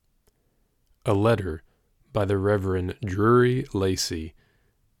A letter by the Reverend Drury Lacy,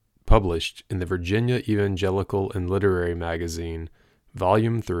 published in the Virginia Evangelical and Literary Magazine,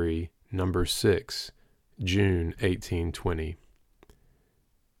 Volume 3, Number 6, June 1820.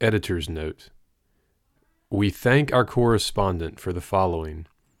 Editor's Note: We thank our correspondent for the following.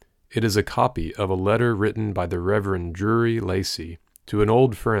 It is a copy of a letter written by the Reverend Drury Lacy to an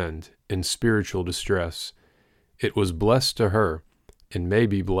old friend in spiritual distress. It was blessed to her, and may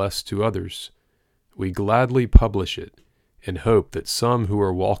be blessed to others. We gladly publish it, in hope that some who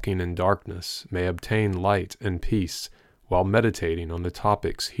are walking in darkness may obtain light and peace while meditating on the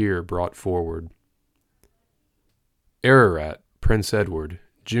topics here brought forward. Ararat, Prince Edward,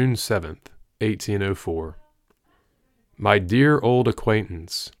 June 7th, 1804. My dear old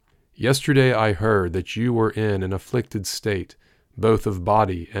acquaintance, yesterday I heard that you were in an afflicted state, both of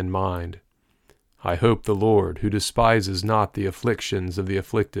body and mind. I hope the Lord, who despises not the afflictions of the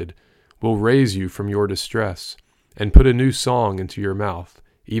afflicted, will raise you from your distress, and put a new song into your mouth,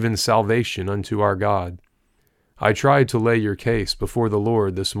 even salvation unto our God. I tried to lay your case before the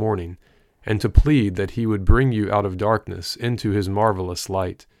Lord this morning, and to plead that he would bring you out of darkness into his marvelous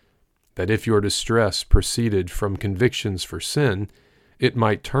light, that if your distress proceeded from convictions for sin, it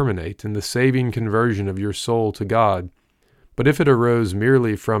might terminate in the saving conversion of your soul to God, but if it arose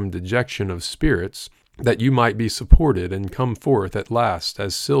merely from dejection of spirits, that you might be supported and come forth at last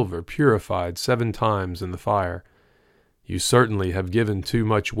as silver purified 7 times in the fire. You certainly have given too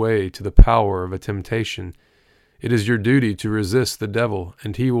much way to the power of a temptation. It is your duty to resist the devil,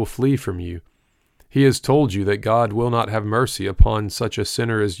 and he will flee from you. He has told you that God will not have mercy upon such a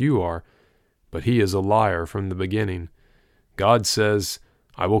sinner as you are, but he is a liar from the beginning. God says,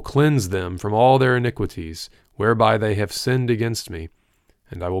 I will cleanse them from all their iniquities, whereby they have sinned against me,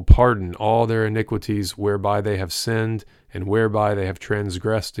 and I will pardon all their iniquities whereby they have sinned and whereby they have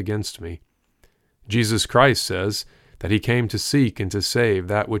transgressed against me. Jesus Christ says that he came to seek and to save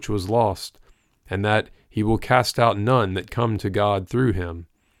that which was lost, and that he will cast out none that come to God through him.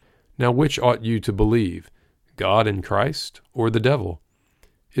 Now which ought you to believe, God and Christ, or the devil?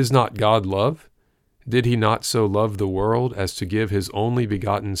 Is not God love? Did he not so love the world as to give his only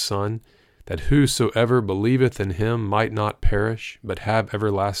begotten Son, that whosoever believeth in him might not perish, but have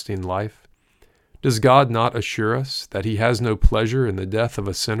everlasting life? Does God not assure us that he has no pleasure in the death of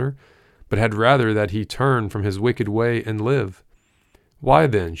a sinner, but had rather that he turn from his wicked way and live? Why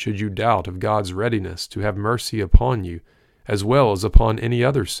then should you doubt of God's readiness to have mercy upon you, as well as upon any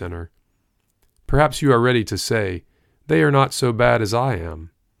other sinner? Perhaps you are ready to say, they are not so bad as I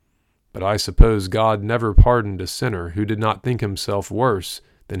am. But I suppose God never pardoned a sinner who did not think himself worse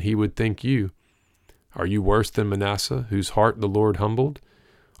than he would think you. Are you worse than Manasseh, whose heart the Lord humbled?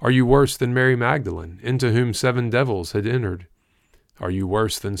 Are you worse than Mary Magdalene, into whom 7 devils had entered? Are you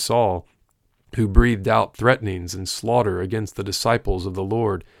worse than Saul, who breathed out threatenings and slaughter against the disciples of the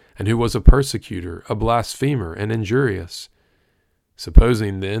Lord, and who was a persecutor, a blasphemer, and injurious?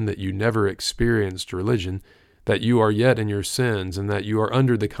 Supposing then that you never experienced religion, that you are yet in your sins, and that you are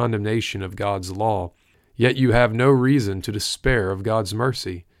under the condemnation of God's law, yet you have no reason to despair of God's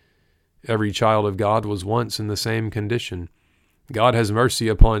mercy. Every child of God was once in the same condition. God has mercy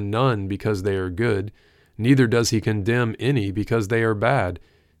upon none because they are good, neither does he condemn any because they are bad,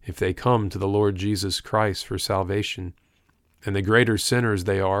 if they come to the Lord Jesus Christ for salvation. And the greater sinners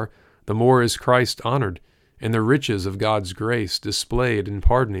they are, the more is Christ honored, and the riches of God's grace displayed in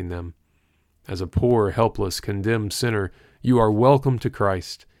pardoning them. As a poor, helpless, condemned sinner, you are welcome to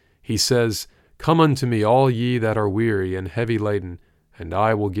Christ. He says, Come unto me, all ye that are weary and heavy laden, and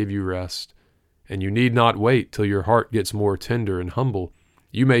I will give you rest. And you need not wait till your heart gets more tender and humble.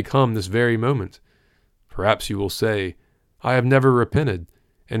 You may come this very moment. Perhaps you will say, I have never repented.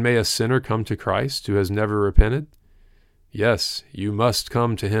 And may a sinner come to Christ who has never repented? Yes, you must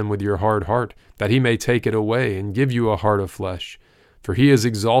come to him with your hard heart, that he may take it away and give you a heart of flesh. For he is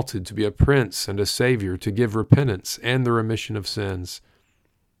exalted to be a prince and a savior, to give repentance and the remission of sins.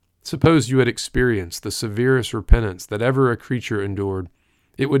 Suppose you had experienced the severest repentance that ever a creature endured.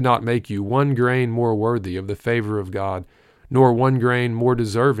 It would not make you 1 grain more worthy of the favor of God, nor 1 grain more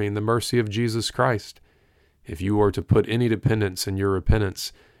deserving the mercy of Jesus Christ. If you were to put any dependence in your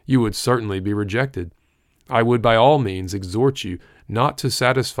repentance, you would certainly be rejected. I would by all means exhort you not to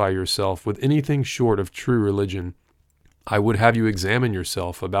satisfy yourself with anything short of true religion. I would have you examine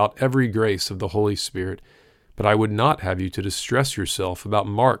yourself about every grace of the Holy Spirit, but I would not have you to distress yourself about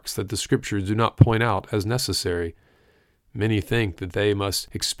marks that the Scriptures do not point out as necessary. Many think that they must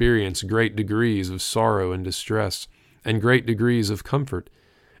experience great degrees of sorrow and distress, and great degrees of comfort,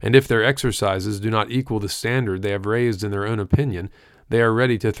 and if their exercises do not equal the standard they have raised in their own opinion, they are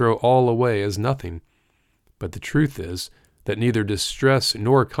ready to throw all away as nothing. But the truth is that neither distress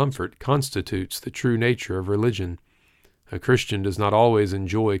nor comfort constitutes the true nature of religion. A Christian does not always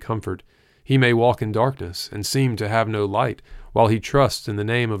enjoy comfort. He may walk in darkness and seem to have no light, while he trusts in the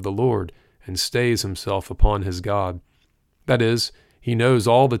name of the Lord and stays himself upon his God. That is, he knows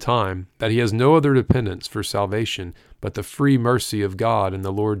all the time that he has no other dependence for salvation but the free mercy of God in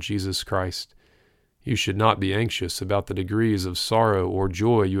the Lord Jesus Christ. You should not be anxious about the degrees of sorrow or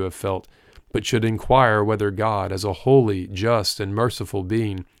joy you have felt, but should inquire whether God, as a holy, just, and merciful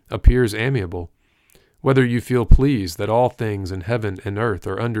being, appears amiable, whether you feel pleased that all things in heaven and earth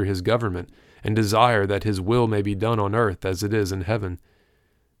are under his government, and desire that his will may be done on earth as it is in heaven.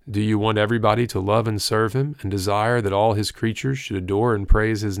 Do you want everybody to love and serve him, and desire that all his creatures should adore and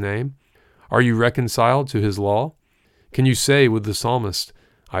praise his name? Are you reconciled to his law? Can you say with the psalmist,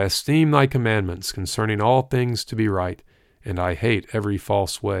 I esteem thy commandments concerning all things to be right, and I hate every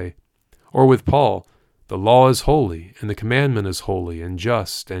false way? Or with Paul, the law is holy, and the commandment is holy, and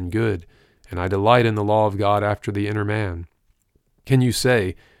just, and good, and I delight in the law of God after the inner man. Can you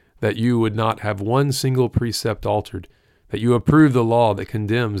say that you would not have one single precept altered, that you approve the law that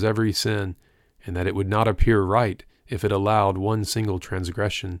condemns every sin, and that it would not appear right if it allowed one single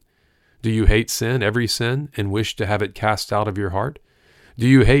transgression? Do you hate sin, every sin, and wish to have it cast out of your heart? Do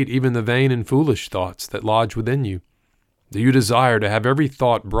you hate even the vain and foolish thoughts that lodge within you? Do you desire to have every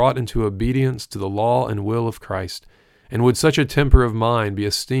thought brought into obedience to the law and will of Christ? And would such a temper of mind be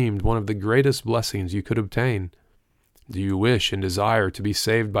esteemed one of the greatest blessings you could obtain? Do you wish and desire to be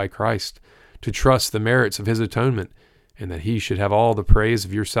saved by Christ, to trust the merits of his atonement, and that he should have all the praise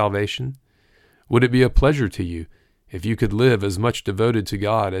of your salvation? Would it be a pleasure to you if you could live as much devoted to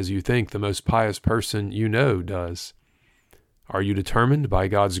God as you think the most pious person you know does? Are you determined by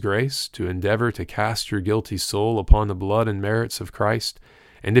God's grace to endeavor to cast your guilty soul upon the blood and merits of Christ,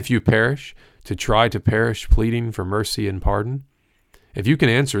 and if you perish, to try to perish pleading for mercy and pardon? If you can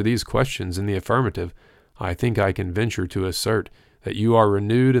answer these questions in the affirmative, I think I can venture to assert that you are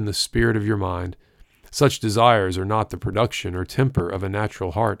renewed in the spirit of your mind. Such desires are not the production or temper of a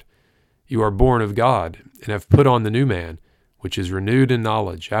natural heart. You are born of God, and have put on the new man, which is renewed in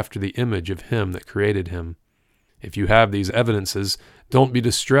knowledge after the image of him that created him. If you have these evidences, don't be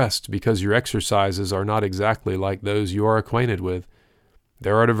distressed because your exercises are not exactly like those you are acquainted with.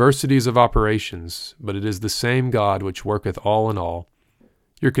 There are diversities of operations, but it is the same God which worketh all in all.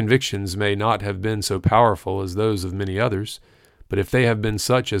 Your convictions may not have been so powerful as those of many others, but if they have been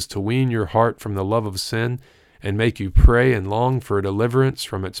such as to wean your heart from the love of sin, and make you pray and long for a deliverance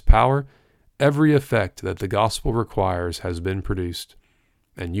from its power, every effect that the gospel requires has been produced,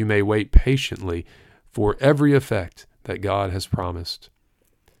 and you may wait patiently for every effect that God has promised.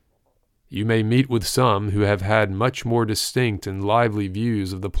 You may meet with some who have had much more distinct and lively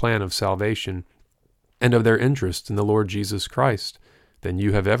views of the plan of salvation and of their interest in the Lord Jesus Christ than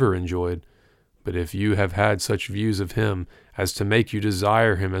you have ever enjoyed. But if you have had such views of him as to make you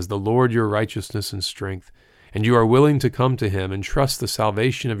desire him as the Lord your righteousness and strength, and you are willing to come to him and trust the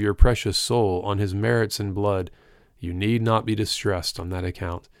salvation of your precious soul on his merits and blood, you need not be distressed on that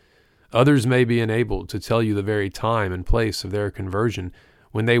account. Others may be enabled to tell you the very time and place of their conversion,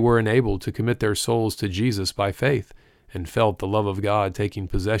 when they were enabled to commit their souls to Jesus by faith, and felt the love of God taking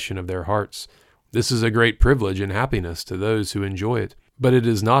possession of their hearts. This is a great privilege and happiness to those who enjoy it, but it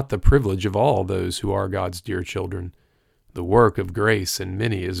is not the privilege of all those who are God's dear children. The work of grace in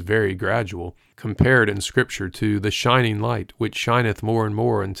many is very gradual, compared in Scripture to the shining light, which shineth more and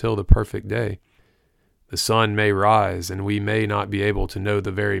more until the perfect day. The sun may rise, and we may not be able to know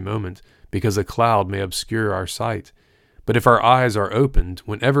the very moment, because a cloud may obscure our sight. But if our eyes are opened,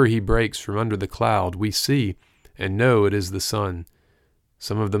 whenever he breaks from under the cloud, we see and know it is the sun.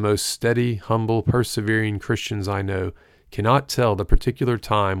 Some of the most steady, humble, persevering Christians I know cannot tell the particular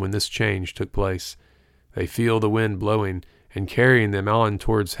time when this change took place. They feel the wind blowing and carrying them on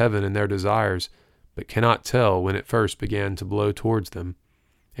towards heaven in their desires, but cannot tell when it first began to blow towards them.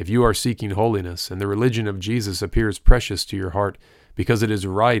 If you are seeking holiness, and the religion of Jesus appears precious to your heart, because it is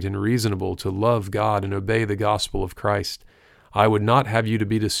right and reasonable to love God and obey the gospel of Christ, I would not have you to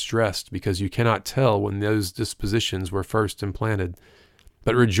be distressed because you cannot tell when those dispositions were first implanted,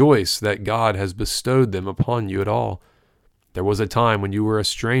 but rejoice that God has bestowed them upon you at all. There was a time when you were a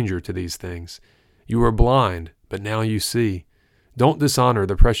stranger to these things. You were blind, but now you see. Don't dishonor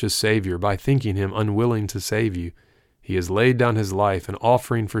the precious Savior by thinking him unwilling to save you. He has laid down his life an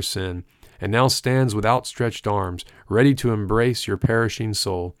offering for sin, and now stands with outstretched arms, ready to embrace your perishing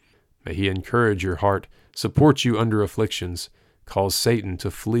soul. May he encourage your heart, support you under afflictions, cause Satan to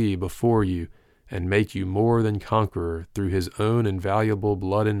flee before you, and make you more than conqueror through his own invaluable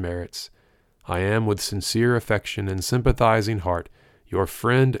blood and merits. I am, with sincere affection and sympathizing heart, your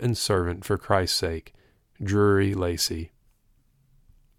friend and servant for Christ's sake, Drury Lacy.